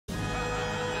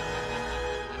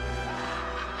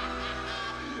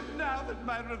that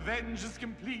my revenge is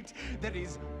complete, there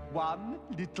is one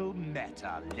little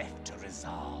matter left to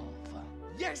resolve.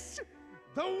 Yes!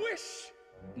 The wish!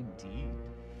 Indeed.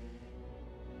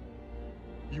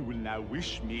 You will now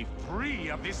wish me free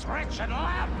of this wretched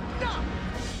lamp! No!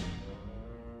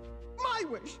 My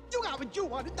wish! You got what you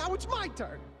wanted, now it's my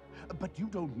turn! But you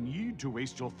don't need to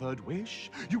waste your third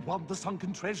wish. You want the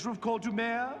sunken treasure of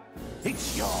Cordumer?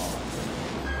 It's yours!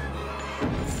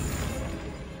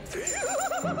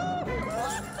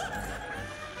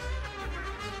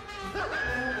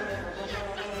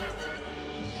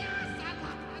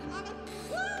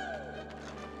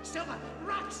 Silver,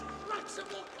 rocks,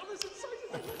 and more colors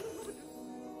inside.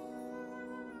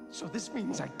 So this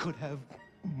means I could have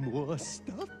more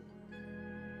stuff?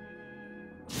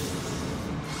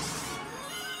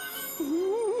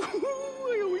 Ooh,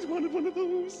 I always wanted one of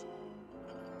those.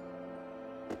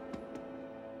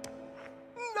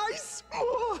 Nice!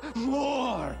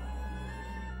 More!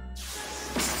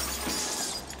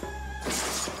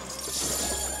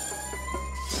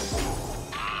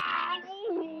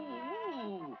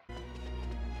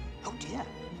 Oh dear.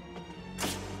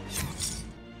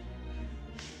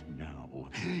 Now,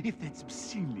 if that's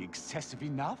obscenely excessive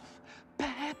enough,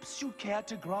 perhaps you'd care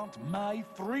to grant my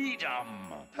freedom.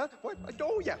 Huh? What?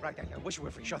 Oh, yeah, right. I wish we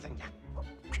were free. Sure thing, yeah.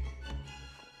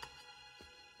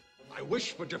 I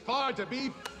wish for Jafar to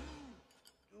be...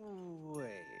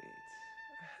 Wait.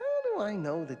 How do I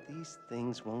know that these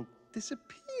things won't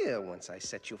disappear once I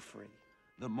set you free?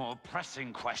 The more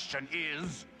pressing question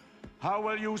is, how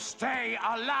will you stay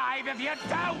alive if you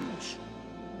don't?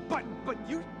 But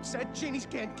you said genies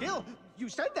can't kill. You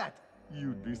said that.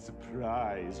 You'd be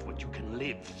surprised what you can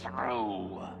live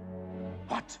through.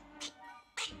 What?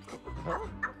 Huh?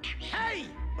 Hey!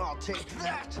 I'll take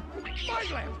that. My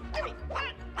lamp. Give me.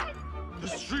 The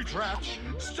street rat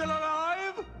still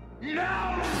alive?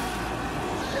 No!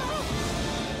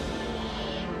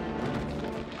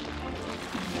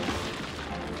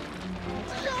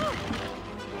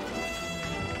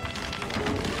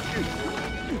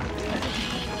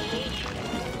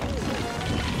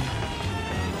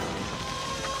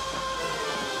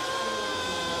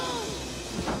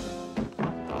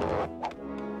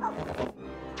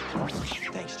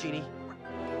 Thanks, Genie.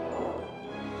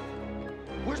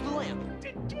 Where's the lamp?